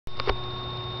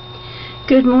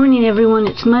Good morning, everyone.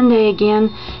 It's Monday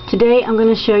again. Today I'm going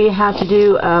to show you how to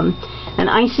do an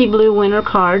icy blue winter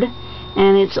card,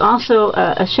 and it's also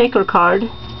a shaker card.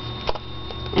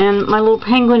 And my little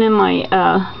penguin and my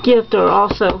gift are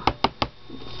also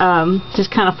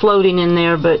just kind of floating in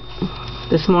there, but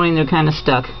this morning they're kind of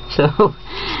stuck. So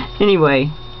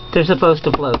anyway, they're supposed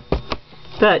to float.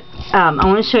 But I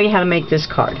want to show you how to make this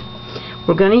card.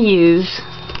 We're going to use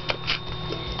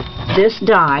this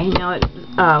die. Now it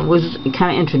was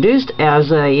kind of introduced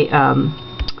as a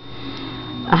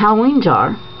Halloween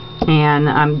jar, and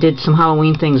I did some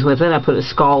Halloween things with it. I put a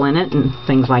skull in it and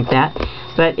things like that,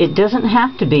 but it doesn't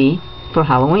have to be for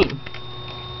Halloween.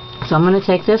 So I'm going to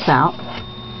take this out,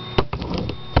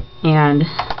 and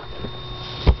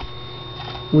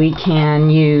we can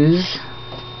use,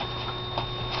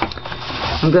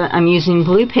 I'm using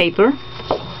blue paper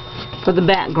for the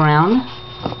background,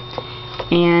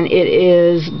 and it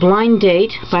is Blind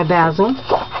Date by Basil.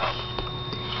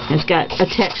 It's got a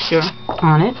texture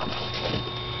on it,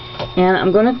 and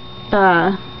I'm gonna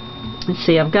let's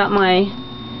see, I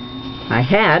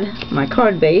had my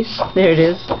card base. There it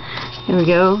is. Here we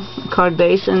go, card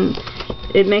base, and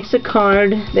it makes a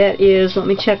card that is, let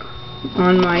me check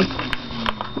on my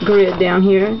grid down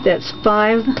here, that's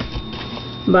 5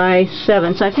 by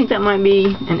 7, so I think that might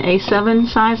be an A7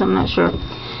 size, I'm not sure.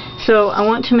 So I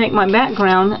want to make my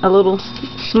background a little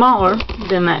smaller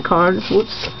than that card.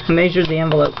 Whoops, I measured the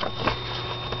envelope.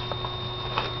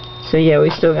 So yeah, we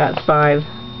still got 5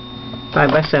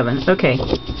 by 7. Okay.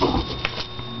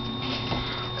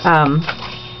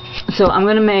 So I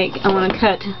want to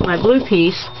cut my blue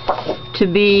piece to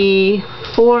be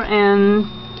 4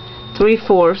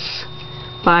 3/4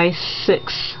 by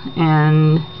 6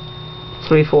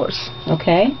 3/4.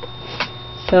 Okay.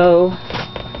 So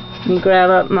let me grab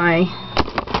up my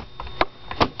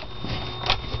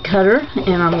cutter,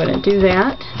 and I'm going to do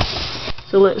that.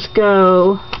 So let's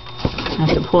go. I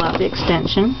have to pull out the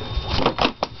extension.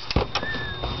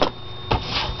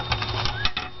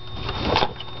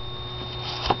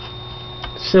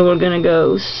 So we're going to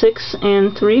go 6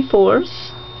 3/4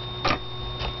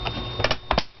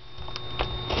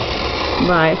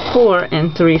 by 4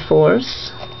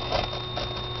 3/4,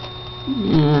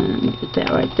 and get that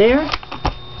right there.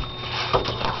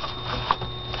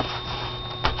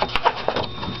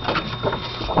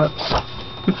 Whoops.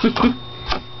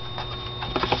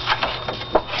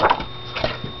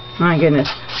 My goodness,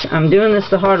 I'm doing this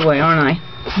the hard way, aren't I?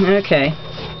 Okay.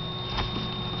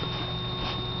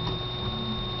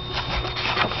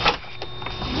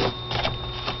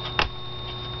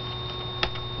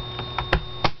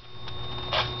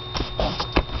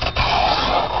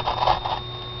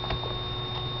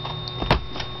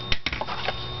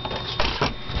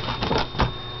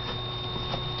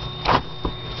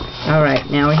 Alright,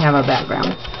 now we have our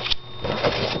background.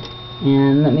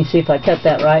 And let me see if I cut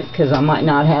that right, because I might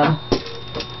not have.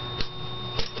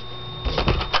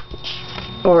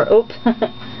 Or, oops,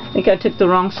 I think I took the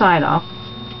wrong side off.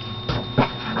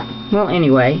 Well,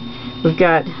 anyway, we've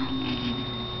got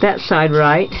that side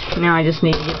right. Now I just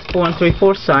need to get the 4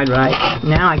 3/4 side right.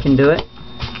 Now I can do it.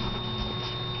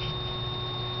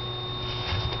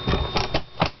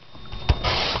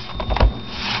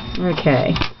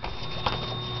 Okay.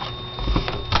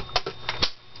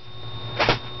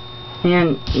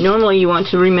 And normally you want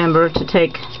to remember to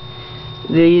take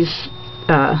these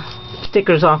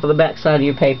stickers off of the back side of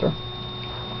your paper.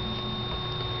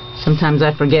 Sometimes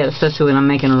I forget, especially when I'm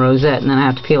making a rosette, and then I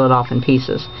have to peel it off in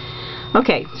pieces.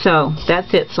 Okay, so that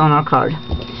fits on our card.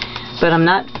 But I'm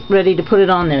not ready to put it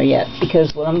on there yet,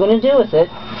 because what I'm going to do with it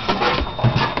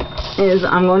is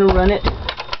I'm going to run it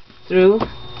through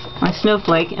my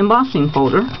snowflake embossing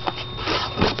folder.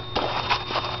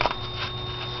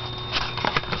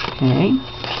 Okay,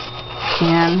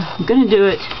 and I'm going to do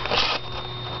it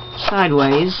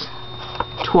sideways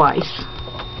twice.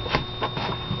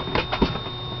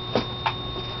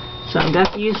 So I've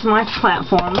got to use my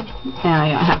platform, and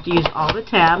I have to use all the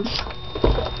tabs.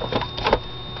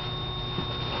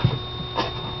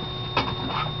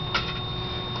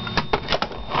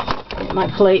 Get my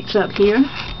plates up here.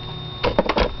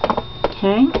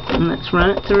 Okay, and let's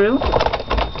run it through.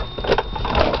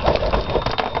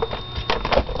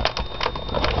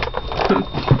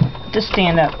 Just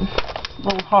stand up. A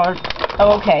little hard.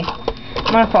 Oh, okay.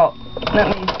 My fault. Let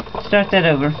me start that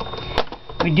over.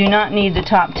 We do not need the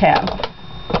top tab.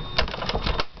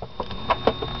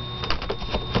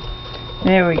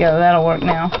 There we go. That'll work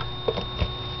now.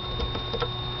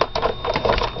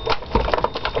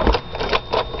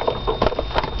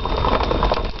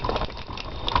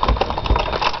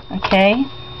 Okay.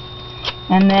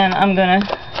 And then I'm going to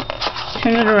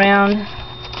turn it around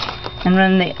and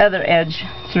run the other edge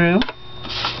through.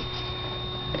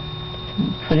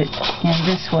 Put it in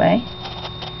this way.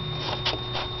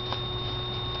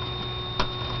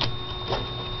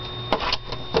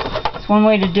 It's one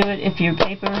way to do it if your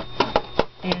paper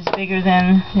is bigger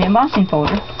than the embossing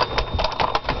folder.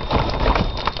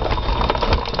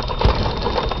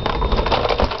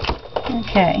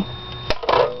 Okay.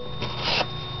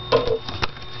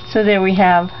 So there we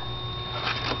have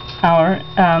our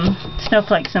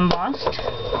snowflakes embossed.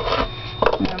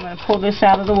 And I'm going to pull this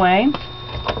out of the way.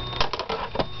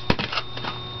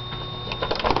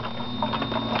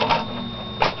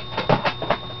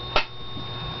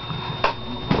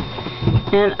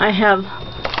 And I have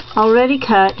already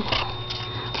cut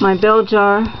my bell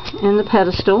jar and the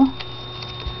pedestal.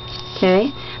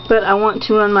 Okay, but I want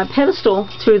to run my pedestal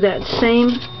through that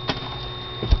same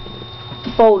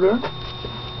folder.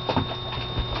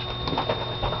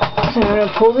 So I'm going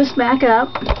to pull this back up.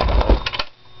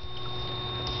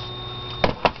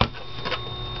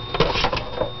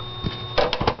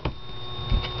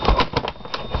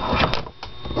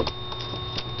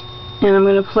 And I'm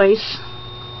going to place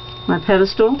my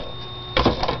pedestal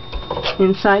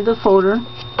inside the folder.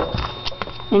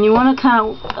 And you want to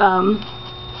kind of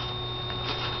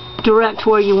direct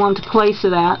where you want to place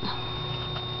it at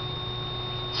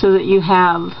so that you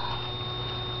have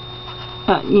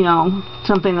you know,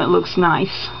 something that looks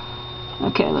nice.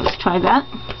 Okay, let's try that.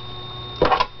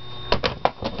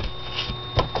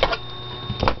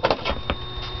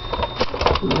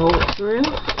 Roll it through.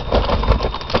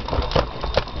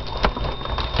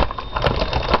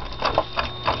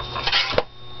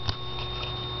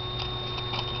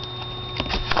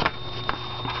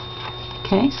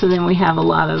 Okay, so then we have a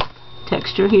lot of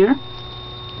texture here.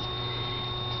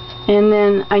 And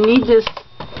then I need this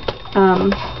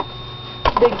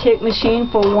big kick machine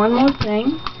for one more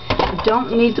thing. I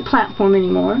don't need the platform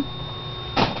anymore,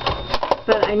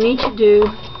 but I need to do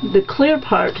the clear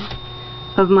part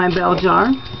of my bell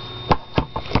jar,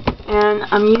 and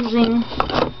I'm using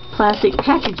plastic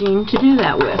packaging to do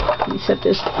that with. Let me set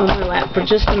this on my lap for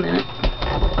just a minute.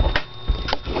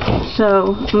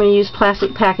 So I'm going to use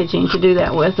plastic packaging to do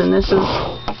that with, and this is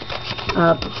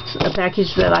a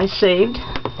package that I saved,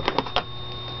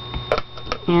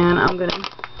 and I'm going to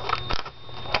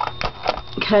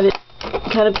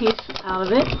cut a piece out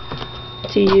of it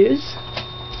to use.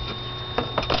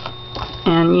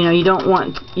 And you know, you don't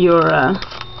want your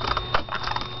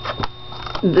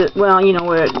well, you know,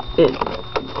 where it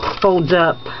folds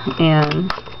up, and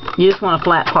you just want a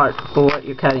flat part for what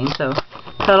you're cutting. So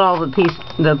cut all the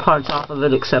parts off of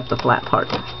it except the flat part.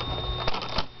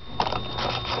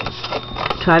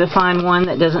 Try to find one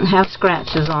that doesn't have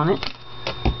scratches on it.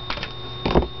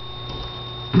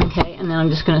 Okay, and then I'm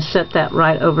just going to set that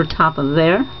right over top of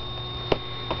there.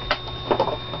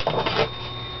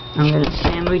 I'm going to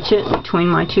sandwich it between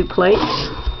my two plates.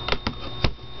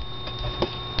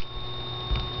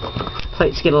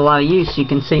 Plates get a lot of use, you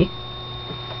can see.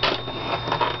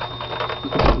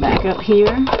 Back up here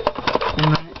and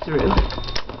run it through.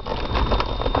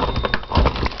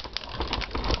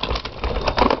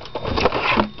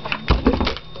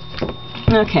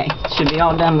 Okay, should be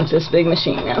all done with this big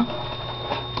machine now.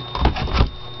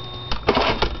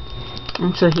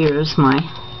 And so here's my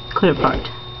clear part.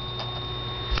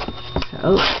 So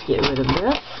let's get rid of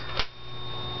this.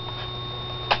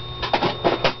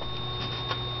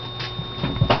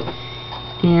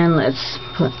 And let's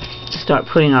start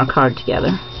putting our card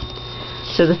together.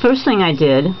 So the first thing I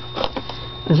did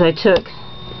is I took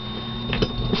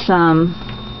some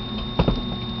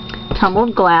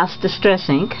tumbled glass distress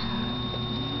ink,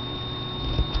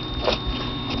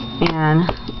 and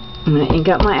I'm going to ink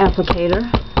up my applicator.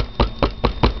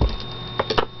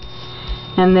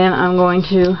 And then I'm going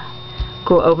to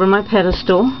go over my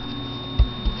pedestal.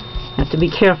 Have to be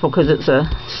careful because it's a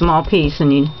small piece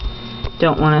and you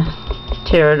don't want to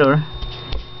tear it or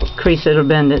crease it or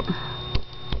bend it.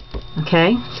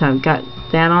 Okay, so I've got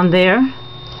that on there.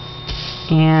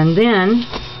 And then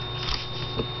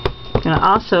I'm going to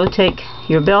also take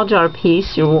your bell jar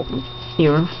piece, your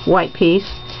white piece,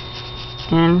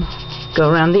 and go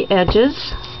around the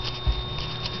edges.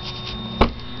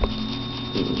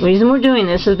 The reason we're doing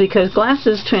this is because glass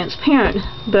is transparent,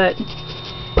 but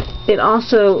it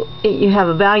also, you have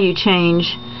a value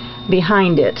change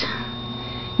behind it.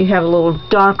 You have a little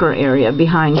darker area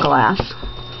behind glass.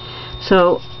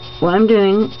 So what I'm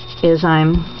doing is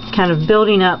I'm kind of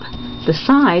building up the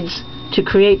sides to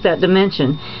create that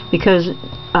dimension, because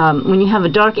when you have a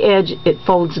dark edge, it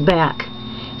folds back,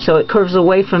 so it curves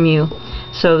away from you.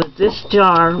 so that this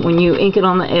jar, when you ink it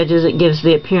on the edges, it gives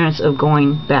the appearance of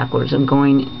going backwards and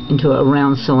going into a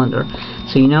round cylinder.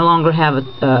 So you no longer have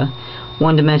a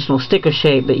one-dimensional sticker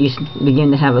shape, but you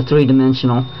begin to have a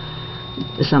three-dimensional,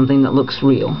 something that looks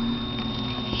real.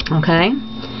 Okay?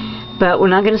 But we're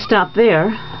not going to stop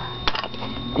there.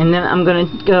 And then I'm going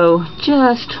to go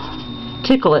just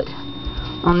tickle it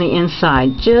on the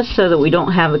inside, just so that we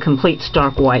don't have a complete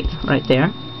stark white right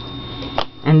there.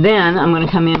 And then I'm going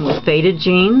to come in with Faded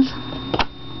Jeans,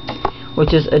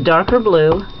 which is a darker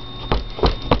blue,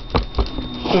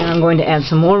 and I'm going to add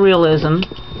some more realism.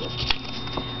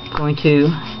 I'm going to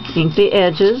ink the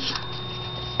edges,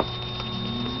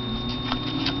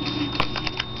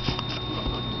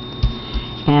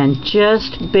 and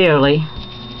just barely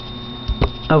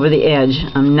over the edge.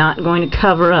 I'm not going to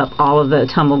cover up all of the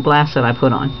tumbled glass that I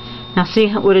put on. Now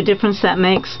see what a difference that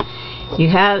makes? You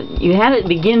had it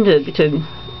begin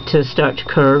to start to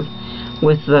curve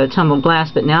with the tumbled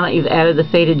glass, but now that you've added the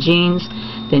Faded Jeans,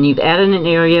 then you've added an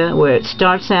area where it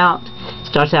starts out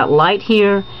light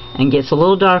here and gets a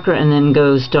little darker and then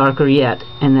goes darker yet,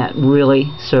 and that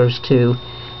really serves to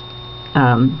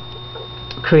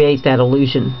create that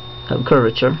illusion of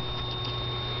curvature.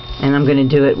 And I'm going to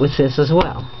do it with this as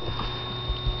well.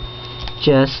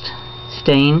 Just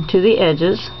stain to the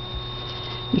edges,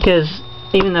 because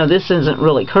even though this isn't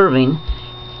really curving,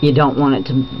 you don't want it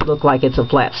to look like it's a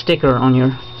flat sticker on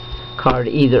your card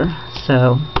either.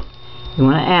 So you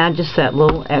want to add just that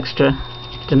little extra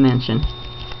dimension.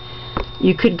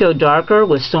 You could go darker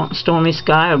with Stormy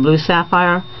Sky or Blue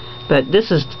Sapphire, but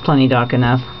this is plenty dark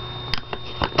enough.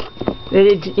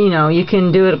 You know, you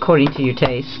can do it according to your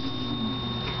taste.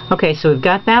 Okay, so we've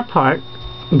got that part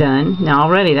done. Now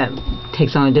already that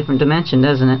takes on a different dimension,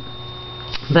 doesn't it?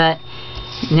 But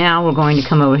now we're going to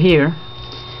come over here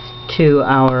to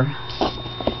our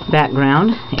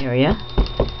background area,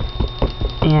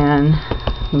 and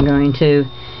I'm going to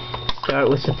start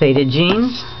with the Faded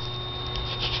Jeans,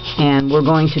 and we're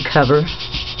going to cover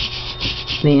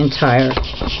the entire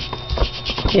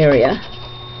area.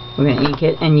 We're going to ink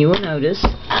it, and you will notice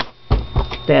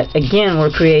that again we're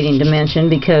creating dimension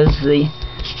because the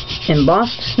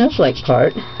embossed snowflake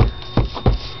part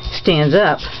stands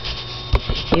up.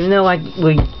 Even though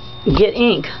we get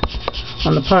ink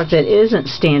on the part that isn't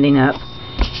standing up,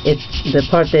 the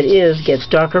part that is gets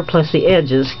darker, plus the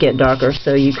edges get darker,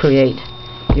 so you create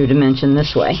your dimension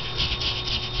this way.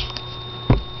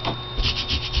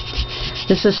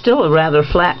 This is still a rather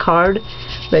flat card,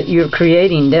 but you're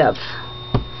creating depth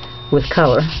with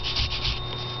color.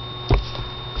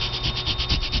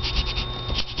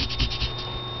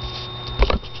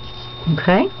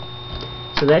 Okay,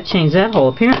 so that changed that whole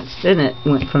appearance, didn't it?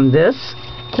 Went from this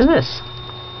to this.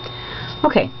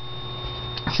 Okay,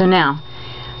 so now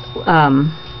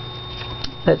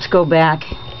let's go back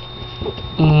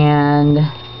and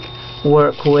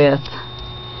work with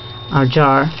our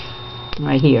jar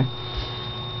right here.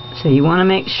 So you want to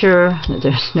make sure that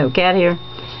there's no cat hair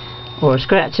or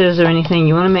scratches or anything.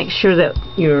 You want to make sure that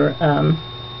your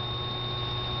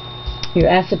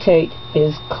acetate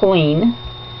is clean.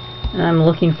 And I'm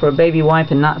looking for a baby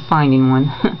wipe and not finding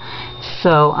one.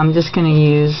 So I'm just going to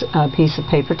use a piece of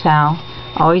paper towel.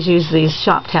 Always use these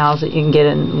shop towels that you can get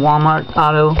in Walmart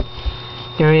auto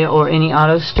area or any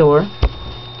auto store.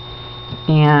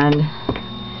 And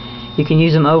you can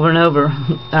use them over and over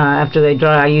after they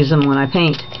dry. I use them when I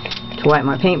paint to wipe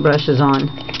my paintbrushes on,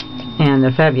 and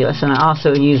they're fabulous. And I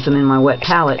also use them in my wet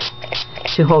palette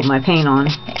to hold my paint on.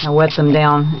 I wet them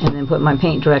down and then put my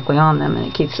paint directly on them, and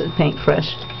it keeps the paint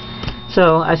fresh.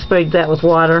 So I sprayed that with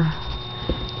water.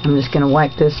 I'm just going to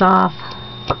wipe this off,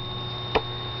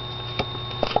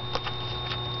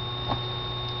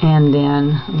 and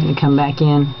then I'm going to come back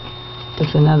in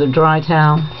with another dry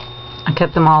towel. I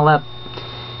cut them all up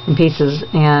in pieces,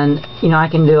 and you know, I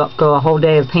can go a whole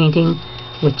day of painting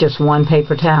with just one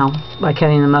paper towel by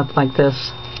cutting them up like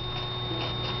this.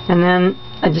 And then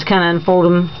I just kind of unfold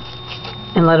them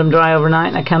and let them dry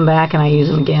overnight, and I come back and I use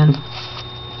them again.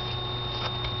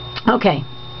 Okay.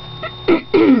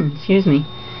 Excuse me.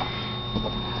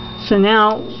 So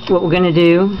now what we're going to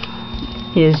do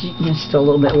is, it's still a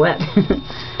little bit wet.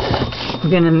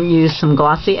 We're going to use some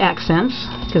glossy accents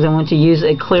because I want to use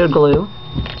a clear glue.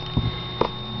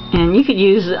 And you could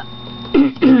use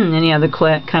any other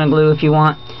kind of glue if you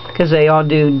want, because they all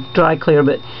do dry clear,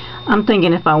 but I'm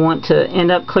thinking if I want to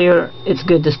end up clear, it's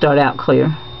good to start out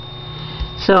clear.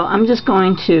 So I'm just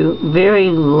going to very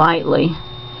lightly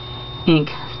ink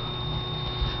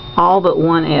all but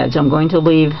one edge. I'm going to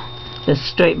leave this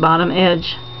straight bottom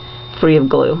edge free of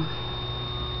glue.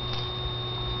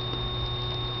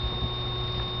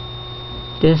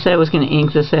 I said I was going to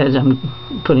ink this edge. I'm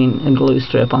putting a glue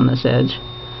strip on this edge.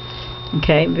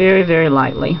 Okay, very, very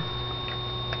lightly.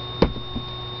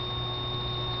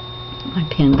 My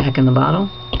pen back in the bottle.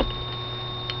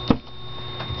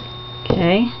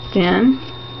 Okay, then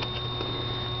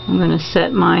I'm going to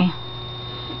set my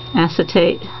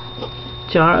acetate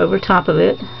jar over top of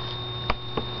it.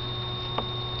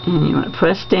 And you want to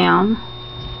press down.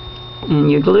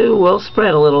 And your glue will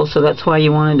spread a little, so that's why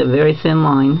you wanted a very thin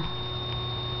line.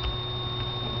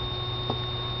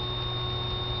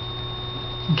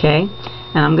 Okay,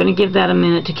 and I'm going to give that a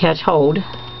minute to catch hold.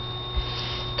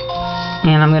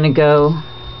 And I'm going to go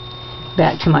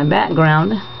back to my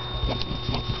background.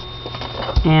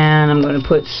 And I'm going to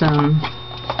put some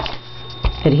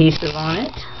adhesive on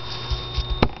it.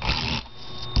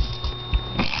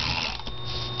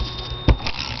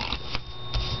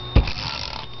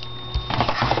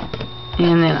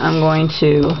 And then I'm going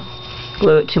to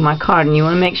glue it to my card. And you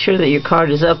want to make sure that your card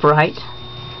is upright.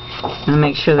 And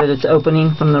make sure that it's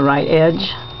opening from the right edge.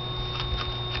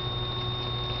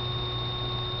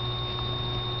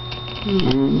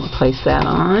 And we'll place that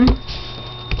on.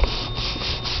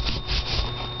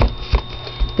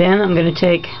 Then I'm going to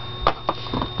take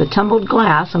the tumbled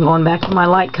glass. I'm going back to my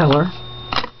light color.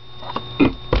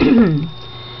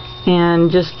 And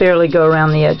just barely go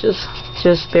around the edges.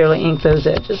 Just barely ink those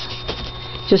edges.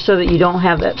 Just so that you don't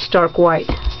have that stark white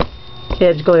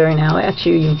edge glaring out at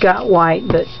you. You've got white,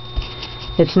 but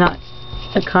it's not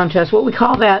a contrast. What we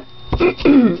call that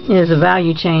is a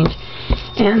value change.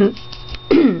 And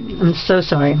I'm so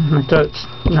sorry, my throat's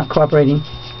not cooperating.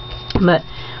 But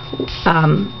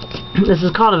this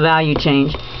is called a value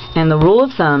change. And the rule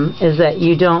of thumb is that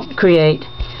you don't create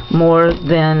more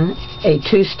than a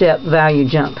two-step value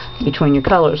jump between your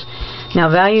colors. Now,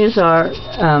 values are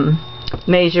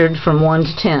measured from 1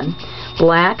 to 10.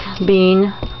 Black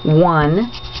being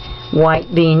 1,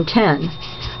 white being 10.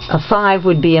 A 5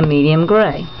 would be a medium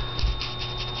gray.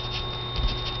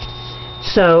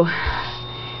 So,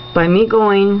 by me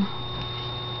going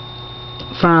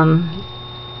from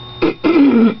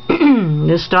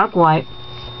this dark white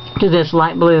to this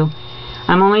light blue,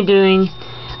 I'm only doing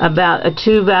about a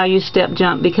 2 value step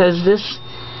jump, because this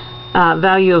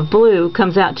value of blue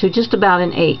comes out to just about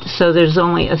an 8. So there's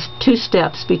only 2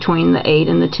 steps between the 8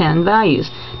 and the 10 values.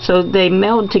 So they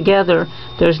meld together.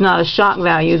 There's not a shock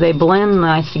value. They blend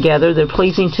nice together. They're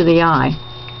pleasing to the eye.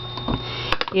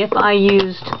 If I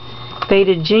used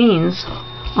faded jeans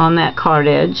on that card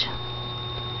edge,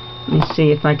 let me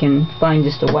see if I can find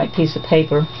just a white piece of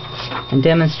paper and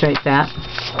demonstrate that.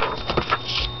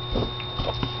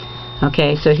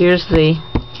 Okay, so here's the,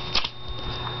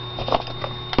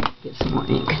 get some more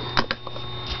ink.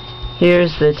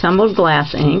 Here's the tumbled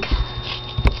glass ink.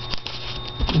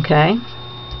 Okay,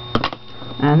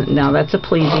 and now that's a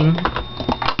pleasing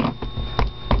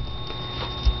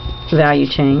value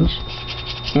change.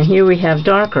 And here we have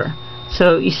darker.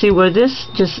 So you see where this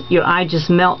just, your eye just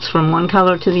melts from one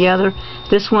color to the other.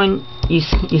 This one you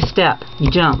step, you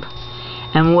jump,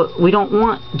 and we don't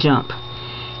want jump.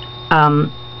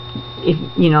 If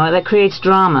you know, that creates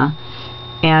drama,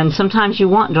 and sometimes you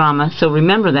want drama. So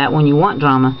remember that when you want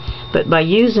drama. But by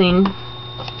using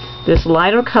this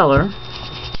lighter color,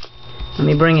 let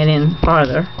me bring it in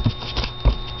farther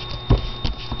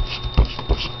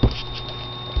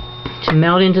to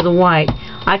meld into the white.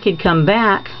 I could come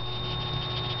back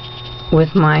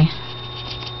with my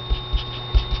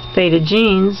faded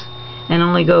jeans and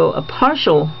only go a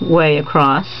partial way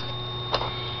across,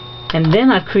 and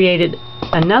then I've created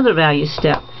another value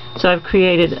step. So I've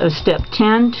created a step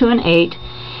 10 to an 8,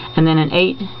 and then an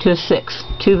 8 to a 6.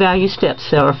 2 value steps.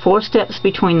 There are 4 steps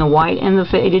between the white and the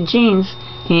faded jeans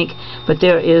ink, but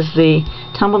there is the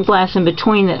tumbled glass in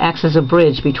between that acts as a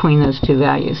bridge between those 2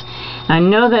 values. I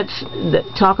know that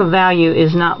talk of value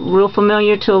is not real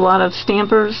familiar to a lot of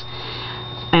stampers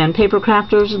and paper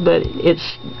crafters, but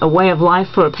it's a way of life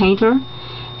for a painter.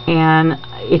 And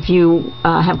if you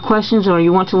have questions or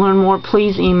you want to learn more,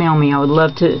 please email me. I would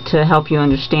love to help you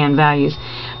understand values.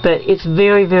 But it's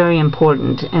very, very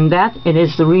important, and that it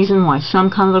is the reason why some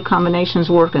color combinations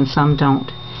work and some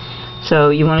don't. So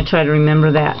you want to try to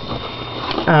remember that.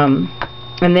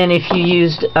 And then if you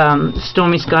used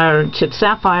Stormy Sky or Chip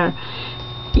Sapphire,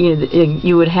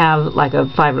 you would have like a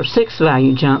 5 or 6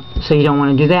 value jump, so you don't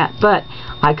want to do that. But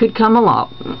I could come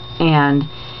along and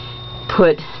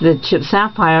put the Chip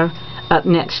Sapphire up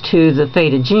next to the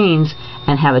faded jeans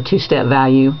and have a 2-step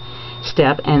value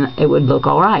step, and it would look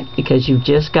alright, because you've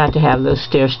just got to have those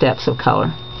stair steps of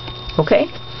color. Okay,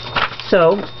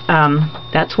 so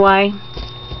that's why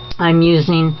I'm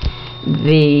using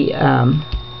the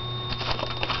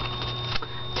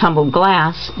tumbled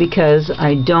glass because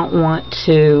I don't want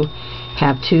to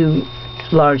have too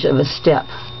large of a step,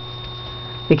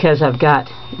 because I've got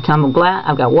tumbled glass,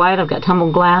 I've got white, I've got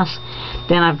tumbled glass,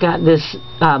 then I've got this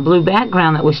blue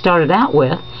background that we started out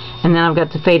with, and then I've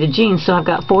got the faded jeans. So I've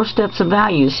got 4 steps of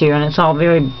values here, and it's all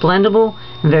very blendable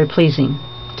and very pleasing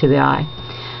to the eye.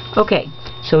 Okay,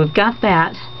 so we've got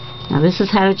that. Now this has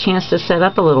had a chance to set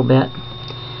up a little bit.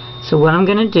 So what I'm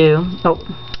going to do, I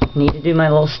need to do my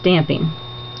little stamping.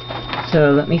 So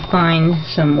let me find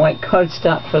some white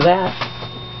cardstock for that.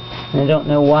 And I don't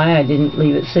know why I didn't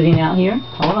leave it sitting out here.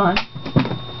 Hold on.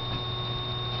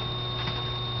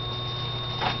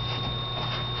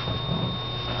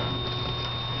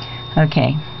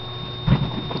 Okay.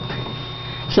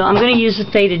 So I'm going to use the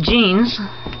faded jeans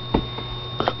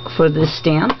for this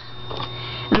stamp.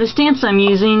 And the stamps I'm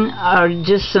using are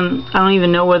just some, I don't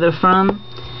even know where they're from.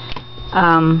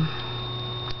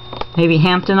 Maybe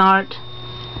Hampton Art.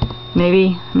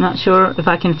 Maybe, I'm not sure. If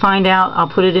I can find out, I'll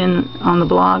put it in on the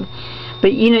blog.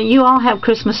 But you know, you all have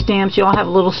Christmas stamps. You all have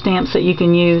little stamps that you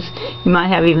can use. You might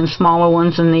have even smaller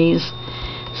ones than these.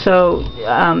 So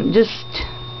just,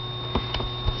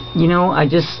 you know, I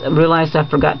just realized I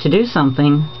forgot to do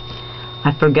something.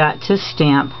 I forgot to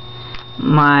stamp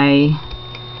my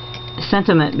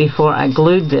sentiment before I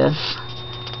glued this.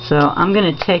 So I'm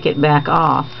going to take it back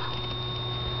off.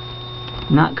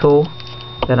 Not cool,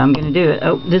 but I'm going to do it.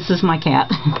 Oh, this is my cat.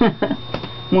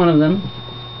 One of them.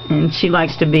 And she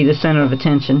likes to be the center of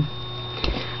attention.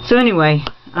 So anyway,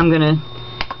 I'm going to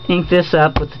ink this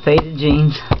up with the faded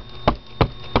jeans.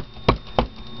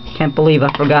 Can't believe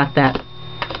I forgot that.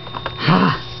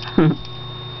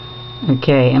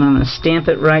 Okay, and I'm going to stamp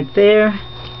it right there.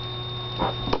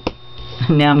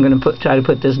 Now I'm going to try to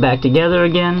put this back together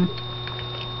again.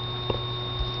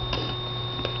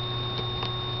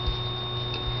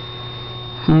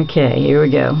 Okay, here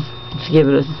we go. Let's give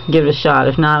it a shot.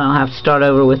 If not, I'll have to start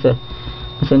over with a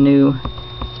new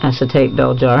acetate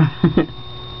bell jar.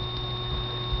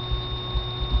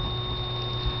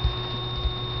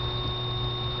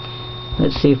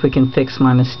 Let's see if we can fix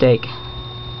my mistake.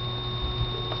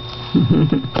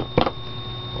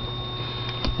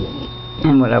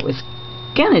 And what I was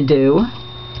gonna do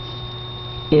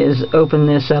is open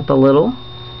this up a little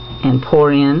and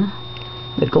pour in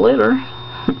the glitter.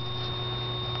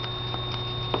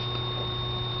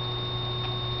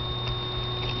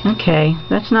 Okay,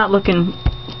 that's not looking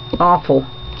awful.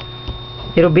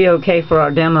 It'll be okay for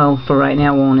our demo for right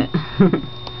now, won't it?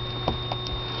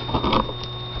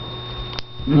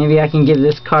 Maybe I can give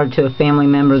this card to a family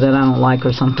member that I don't like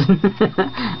or something.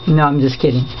 No, I'm just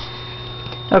kidding.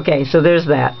 Okay, so there's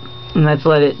that. And let's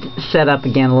let it set up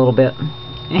again a little bit.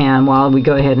 And while we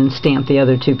go ahead and stamp the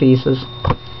other 2 pieces.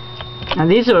 Now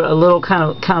these are a little kind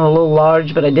of a little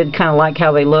large, but I did kind of like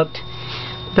how they looked.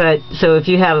 But so if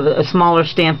you have a smaller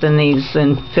stamp than these,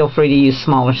 then feel free to use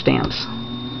smaller stamps.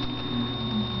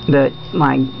 But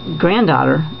my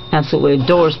granddaughter absolutely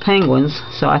adores penguins,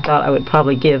 so I thought I would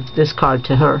probably give this card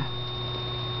to her.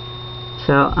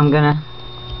 So I'm gonna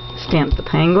stamp the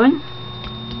penguin,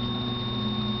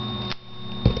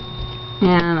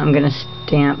 and I'm gonna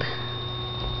stamp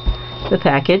the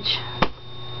package.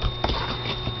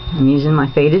 I'm using my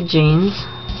faded jeans.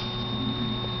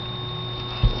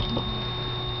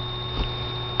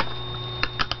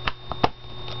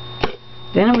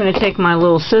 Then I'm going to take my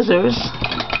little scissors.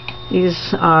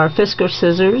 These are Fisker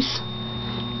scissors,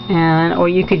 or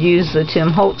you could use the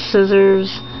Tim Holtz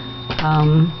scissors.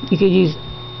 You could use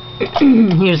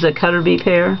here's a cutter bee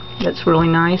pair. That's really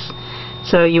nice.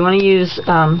 So you want to use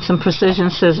some precision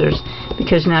scissors,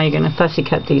 because now you're going to fussy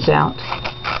cut these out.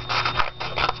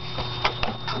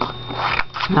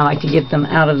 I like to get them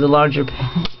out of the larger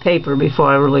paper before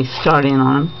I really start in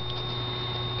on them.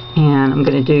 And I'm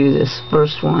going to do this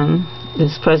first one,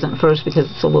 this present first,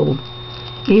 because it's a little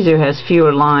easier, has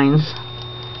fewer lines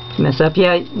to mess up.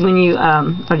 Yeah, when you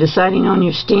are deciding on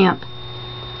your stamp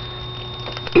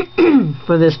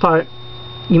for this part,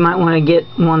 you might want to get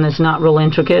one that's not real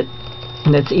intricate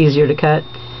and that's easier to cut.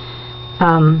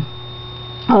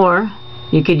 Or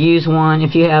you could use one,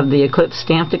 if you have the Eclipse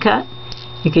stamp to cut,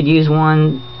 you could use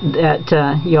one that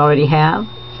you already have.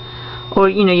 Or,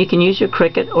 you know, you can use your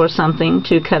Cricut or something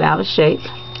to cut out a shape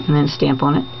and then stamp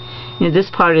on it. You know, this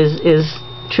part is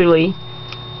truly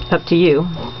up to you.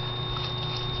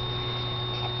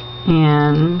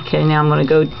 And, okay, now I'm going to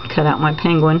go cut out my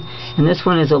penguin. And this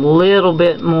one is a little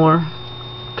bit more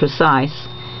precise.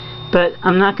 But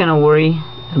I'm not going to worry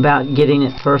about getting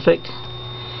it perfect.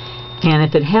 And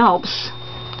if it helps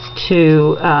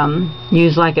to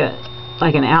use like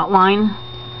an outline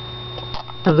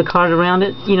of the card around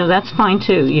it, you know, that's fine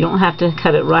too. You don't have to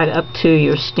cut it right up to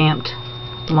your stamped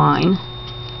line.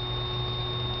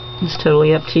 It's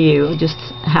totally up to you, just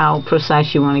how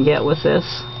precise you want to get with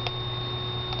this.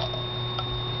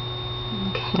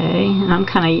 Okay, and I'm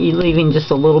kind of leaving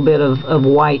just a little bit of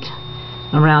white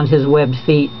around his webbed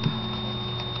feet.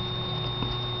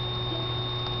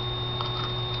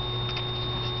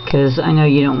 Because I know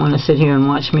you don't want to sit here and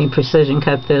watch me precision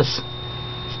cut this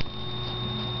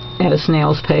at a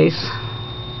snail's pace.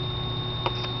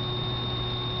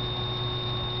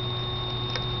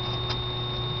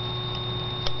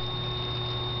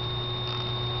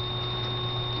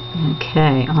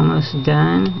 Okay, almost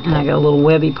done. And I got a little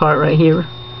webby part right here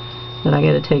that I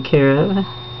got to take care of.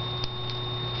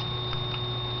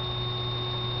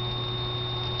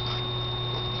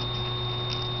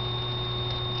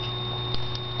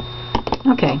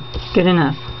 Okay, good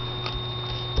enough.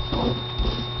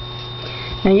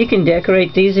 Now you can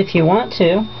decorate these if you want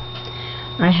to.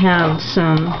 I have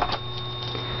some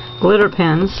glitter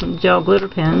pens, some gel glitter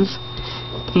pens,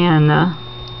 and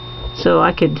so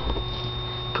I could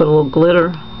put a little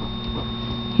glitter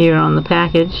here on the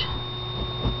package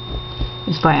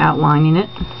just by outlining it.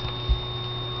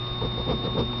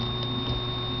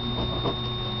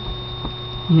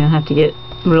 You don't have to get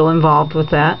real involved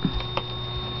with that.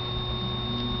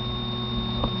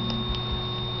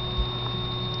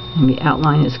 Maybe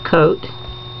outline his coat.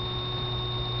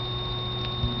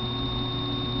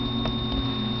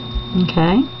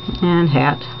 Okay, and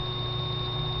hat.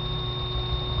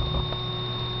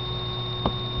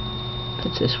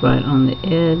 Puts this right on the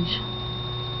edge.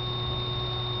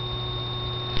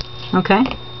 Okay,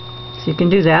 so you can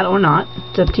do that or not.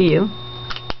 It's up to you.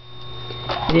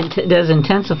 It does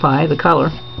intensify the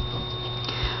color.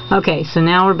 Okay, so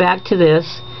now we're back to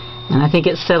this, and I think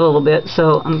it's set a little bit,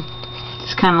 so I'm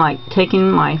just kind of like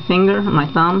taking my finger,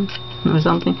 my thumb or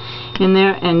something in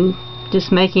there and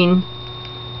just making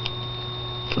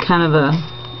kind of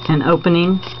an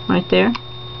opening right there.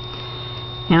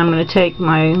 And I'm going to take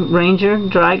my Ranger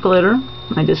dry glitter,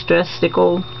 my Distress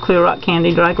Stickle Clear Rock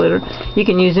Candy dry glitter. You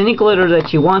can use any glitter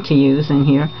that you want to use in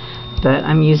here, but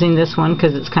I'm using this one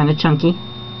because it's kind of chunky.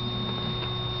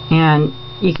 And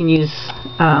you can use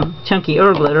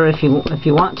chunkier glitter if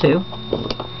you want to.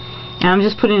 And I'm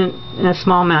just putting it in a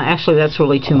small amount. Actually, that's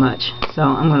really too much, so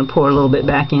I'm going to pour a little bit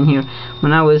back in here.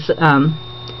 When I was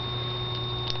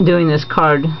doing this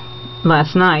card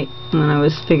last night, when I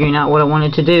was figuring out what I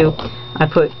wanted to do, I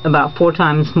put about 4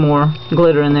 times more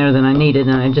glitter in there than I needed,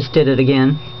 and I just did it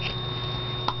again.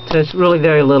 So it's really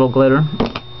very little glitter.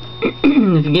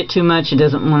 If you get too much, it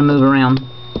doesn't want to move around.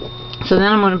 So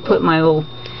then I'm going to put my little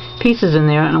pieces in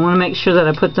there, and I want to make sure that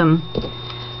I put them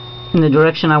in the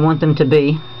direction I want them to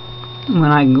be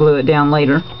when I glue it down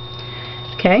later.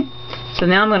 Okay, so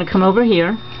now I'm going to come over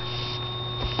here.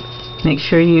 Make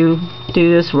sure you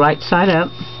do this right side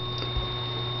up,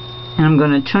 and I'm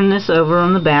going to turn this over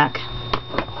on the back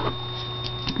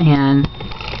and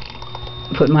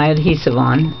put my adhesive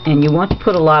on. And you want to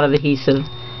put a lot of adhesive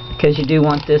because you do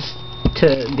want this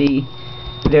to be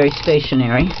very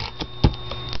stationary.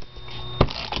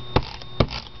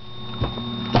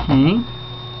 Okay,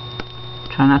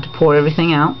 try not to pour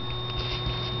everything out.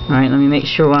 Alright, let me make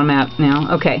sure where I'm at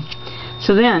now. Okay,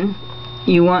 so then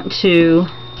you want to,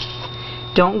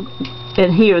 don't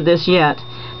adhere this yet,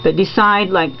 but decide,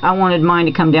 like I wanted mine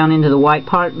to come down into the white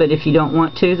part, but if you don't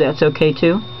want to, that's okay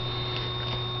too.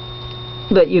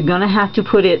 But you're going to have to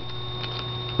put it,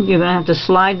 you're going to have to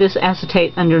slide this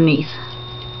acetate underneath.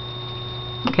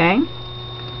 Okay,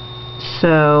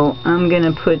 so I'm going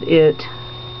to put it,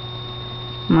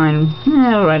 mine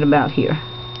right about here.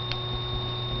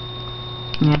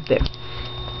 Right there.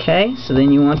 Okay, so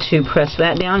then you want to press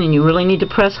that down, and you really need to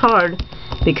press hard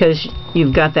because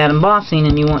you've got that embossing,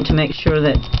 and you want to make sure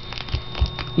that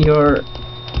your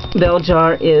bell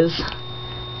jar is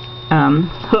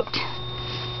hooked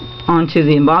onto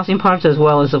the embossing parts as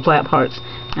well as the flat parts.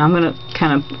 Now I'm going to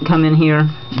kind of come in here.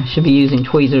 I should be using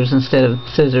tweezers instead of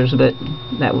scissors, but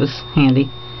that was handy.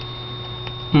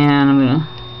 And I'm going to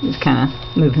just kind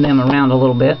of move them around a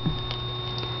little bit.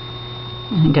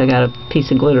 I think I got a piece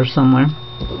of glitter somewhere.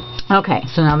 Okay,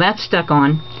 so now that's stuck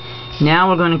on. Now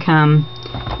we're going to come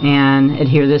and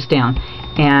adhere this down.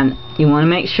 And you want to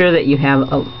make sure that you have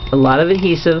a lot of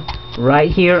adhesive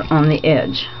right here on the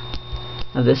edge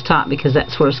of this top, because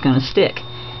that's where it's going to stick.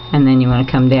 And then you want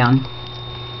to come down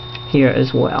here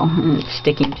as well. And it's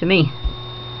sticking to me.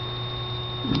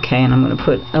 Okay, and I'm going to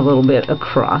put a little bit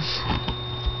across.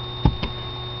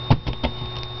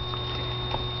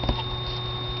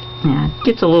 Yeah, it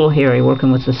gets a little hairy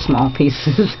working with the small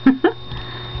pieces.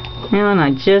 And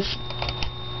I just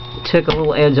took a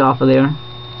little edge off of there,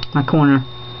 my corner.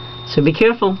 So be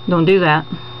careful, don't do that.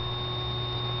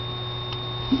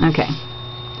 Okay.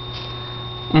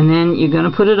 And then you're going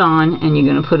to put it on, and you're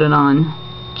going to put it on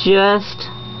just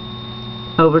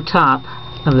over top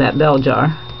of that bell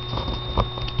jar,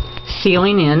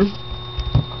 sealing in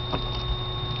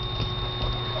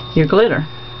your glitter.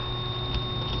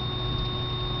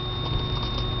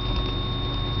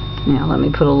 Now let me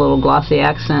put a little glossy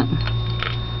accent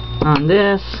on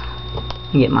this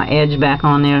and get my edge back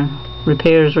on there.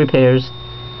 Repairs.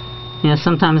 You know,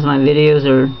 sometimes my videos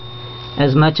are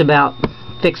as much about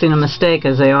fixing a mistake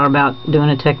as they are about doing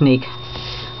a technique.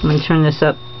 I'm going to turn this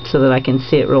up so that I can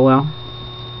see it real well,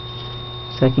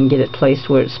 so I can get it placed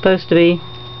where it's supposed to be.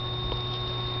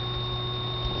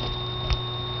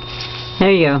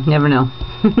 There you go, never know.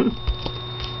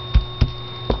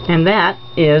 And that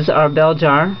is our bell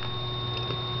jar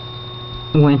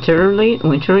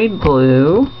wintry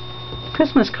blue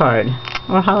Christmas card,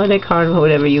 or holiday card, or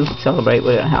whatever you celebrate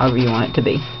with it, however you want it to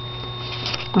be.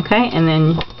 Okay, and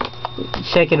then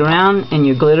shake it around and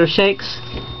your glitter shakes,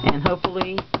 and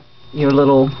hopefully your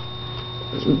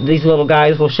these little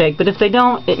guys will shake. But if they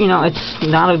don't, you know, it's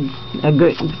not a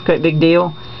great big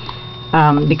deal,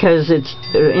 because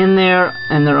they're in there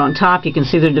and they're on top. You can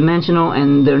see they're dimensional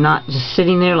and they're not just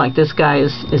sitting there like this guy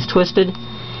is twisted.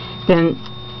 Then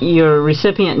your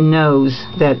recipient knows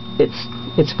that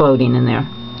it's floating in there.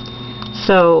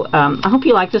 So I hope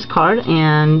you like this card,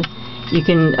 and you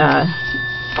can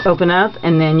open up,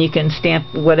 and then you can stamp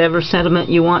whatever sentiment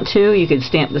you want to. You could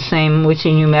stamp the same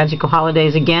 "Wishing You Magical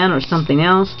Holidays" again, or something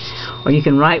else, or you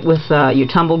can write with your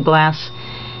tumbled glass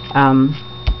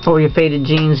or your faded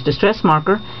jeans distress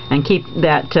marker and keep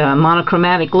that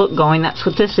monochromatic look going. That's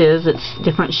what this is. It's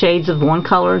different shades of one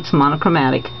color. It's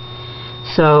monochromatic.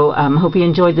 So I hope you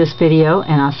enjoyed this video,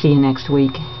 and I'll see you next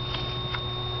week.